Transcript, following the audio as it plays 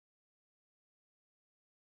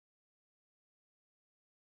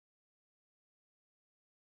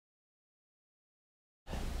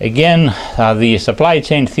Again, the supply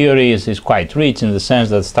chain theory is quite rich in the sense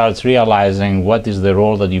that it starts realizing what is the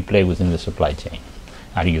role that you play within the supply chain.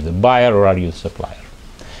 Are you the buyer or are you the supplier?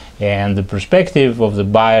 And the perspective of the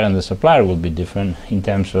buyer and the supplier will be different in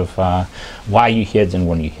terms of why you hedge and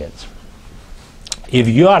when you hedge. If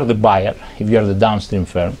you are the buyer, if you are the downstream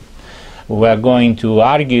firm, we are going to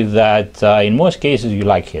argue that in most cases you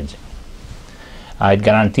like hedging. It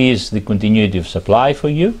guarantees the continuity of supply for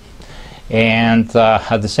you. And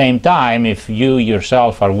at the same time, if you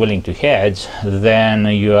yourself are willing to hedge, then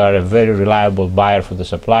you are a very reliable buyer for the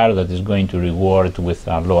supplier that is going to reward with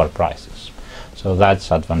lower prices. So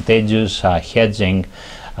that's advantageous. Hedging,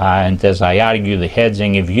 and as I argue, the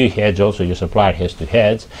hedging, if you hedge, also your supplier has to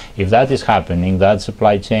hedge. If that is happening, that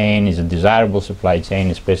supply chain is a desirable supply chain,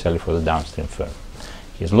 especially for the downstream firm.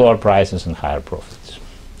 It has lower prices and higher profits.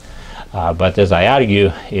 But as I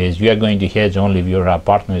argue, is you are going to hedge only if your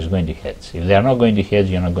partner is going to hedge. If they are not going to hedge,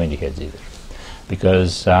 you're not going to hedge either.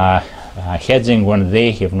 Because hedging when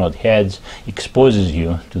they have not hedged exposes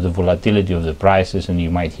you to the volatility of the prices, and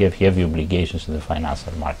you might have heavy obligations in the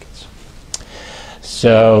financial markets.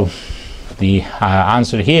 So the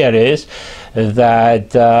answer here is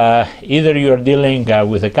that either you are dealing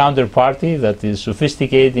with a counterparty that is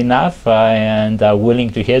sophisticated enough and willing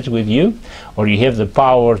to hedge with you, or you have the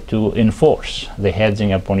power to enforce the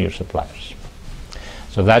hedging upon your suppliers.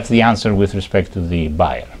 So that's the answer with respect to the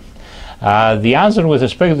buyer. The answer with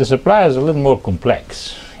respect to the supplier is a little more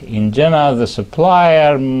complex. In general, the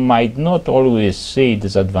supplier might not always see it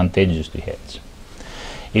as advantageous to hedge.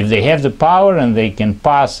 If they have the power and they can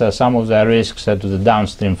pass some of their risks to the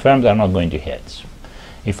downstream firm, they're not going to hedge.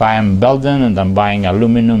 If I am Belden and I'm buying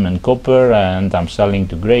aluminum and copper and I'm selling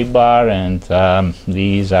to Graybar, and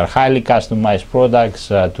these are highly customized products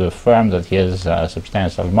to a firm that has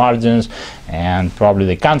substantial margins, and probably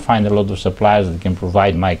they can't find a lot of suppliers that can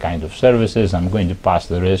provide my kind of services, I'm going to pass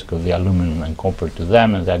the risk of the aluminum and copper to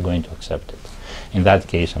them, and they're going to accept it. In that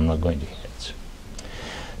case, I'm not going to hedge.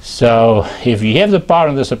 So if you have the power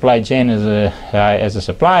in the supply chain as a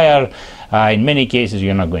supplier, in many cases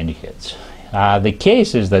you're not going to hedge. The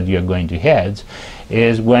cases that you're going to hedge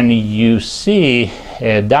is when you see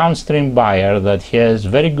a downstream buyer that has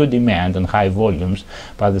very good demand and high volumes,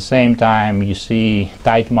 but at the same time you see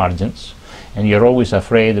tight margins, and you're always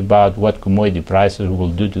afraid about what commodity prices will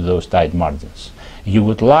do to those tight margins. You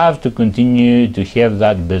would love to continue to have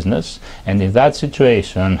that business, and in that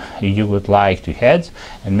situation you would like to hedge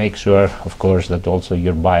and make sure, of course, that also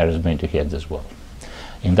your buyer is going to hedge as well.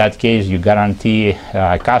 In that case, you guarantee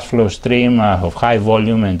a cash flow stream of high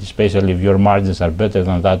volume, and especially if your margins are better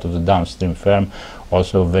than that of the downstream firm,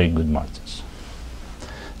 also very good margins.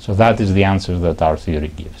 So that is the answer that our theory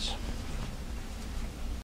gives.